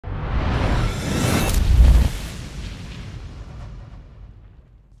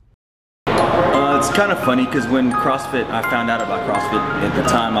It's kind of funny because when CrossFit, I found out about CrossFit at the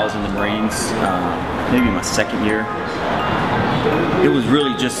time I was in the Marines, maybe my second year. It was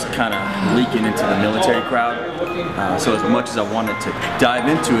really just kind of leaking into the military crowd. So as much as I wanted to dive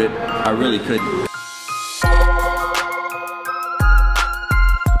into it, I really couldn't.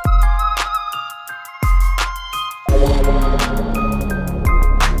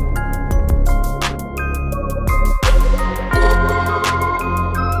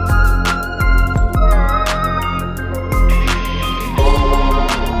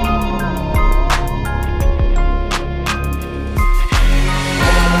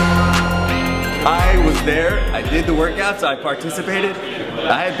 There, I did the workouts, I participated.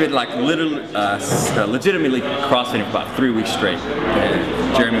 I had been like legitimately CrossFitting for about 3 weeks straight.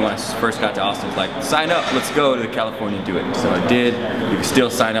 And Jeremy, when I first got to Austin, was like, sign up, let's go to California and do it. So I did. You could still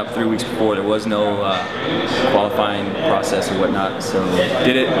sign up 3 weeks before. There was no qualifying process or whatnot. So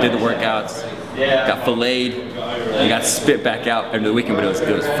did it, did the workouts, got filleted, and got spit back out every weekend, but it was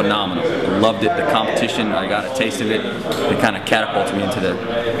phenomenal. I loved it, the competition, I got a taste of it. It kind of catapulted me into the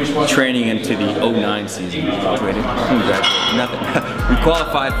training into the 09 season. Nothing. We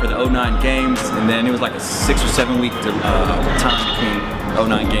qualified for the 09 games, and then it was like a 6 or 7 week time between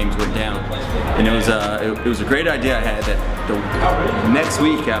 09 games went down. And it was a great idea I had that the next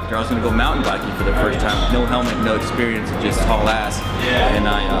week after I was going to go mountain biking for the first time, no helmet, no experience, just haul ass, and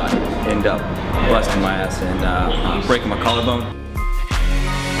I ended up busting my ass and breaking my collarbone.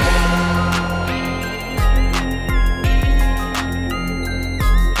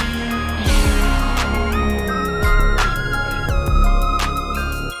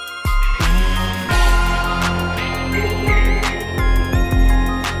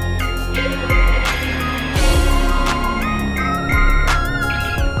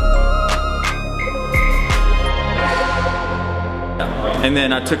 And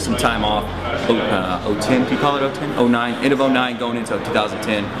then I took some time off, 010, do you call it 010? 09, end of 09 going into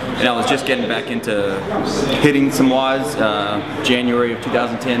 2010. And I was just getting back into hitting some WODs, January of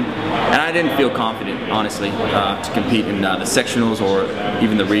 2010. And I didn't feel confident, honestly, to compete in the sectionals or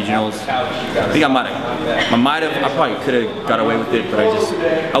even the regionals. I think I probably could have got away with it, but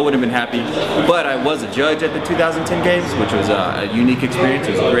I wouldn't have been happy. But I was a judge at the 2010 games, which was a unique experience.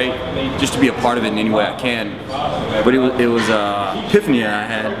 It was great just to be a part of it in any way I can. But it was epiphany I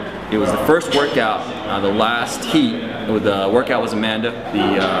had. It was the first workout, the last heat. The workout was Amanda,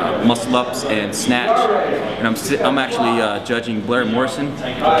 the muscle ups and snatch. And I'm actually judging Blair Morrison,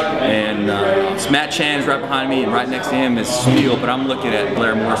 and Matt Chan's right behind me, and right next to him is Steele, but I'm looking at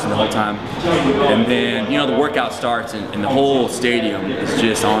Blair Morrison the whole time. And then, you know, the workout starts, and the whole stadium is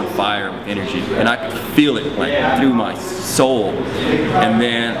just on fire with energy, and I could feel it like through my soul. And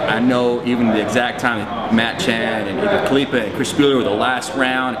then I know even the exact time that Matt Chan and either Kalipa and Chris Spieler were the last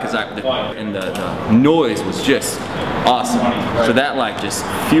round, because the noise was just awesome. So that like just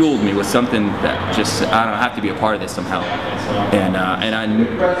fueled me with something that just, I don't know, I have to be a part of this somehow. And I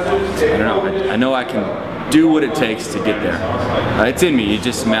don't know, I know I can do what it takes to get there. It's in me, it's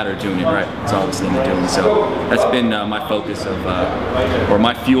just a matter of doing it, right? It's all this thing to do. And so that's been my focus of, or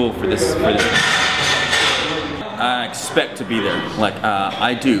my fuel for this. I expect to be there. Like,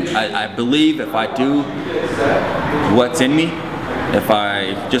 I do. I believe if I do what's in me, if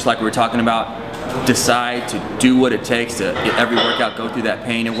I, just like we were talking about, decide to do what it takes to every workout, go through that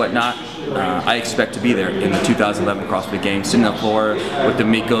pain and whatnot, I expect to be there in the 2011 CrossFit Games, sitting on the floor with the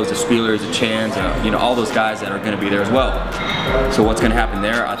Mikos, the Spielers, the Chans, you know, all those guys that are going to be there as well. So what's going to happen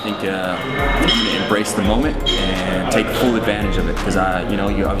there? I think I'm going to embrace the moment and take full advantage of it, because you know,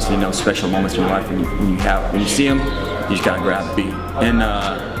 you obviously know special moments in your life when you see them, you just gotta grab the beat. And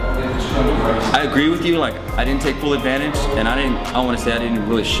I agree with you. Like, I didn't take full advantage, and I want to say I didn't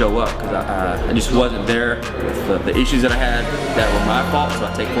really show up because I just wasn't there with the issues that I had that were my fault. So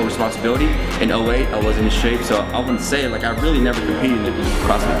I take full responsibility. In 08, I wasn't in shape, so I wouldn't say, like, I really never competed in the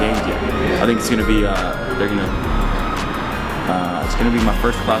CrossFit Games yet. I think it's gonna be it's gonna be my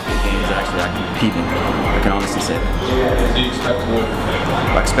first CrossFit Games that actually I can compete in. I can honestly say that. Do you expect to win?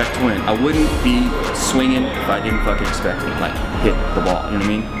 I expect to win. I wouldn't be swinging if I didn't fucking expect to, like, hit the ball. You know what I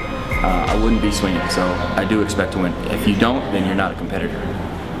mean? I wouldn't be swinging, so I do expect to win. If you don't, then you're not a competitor.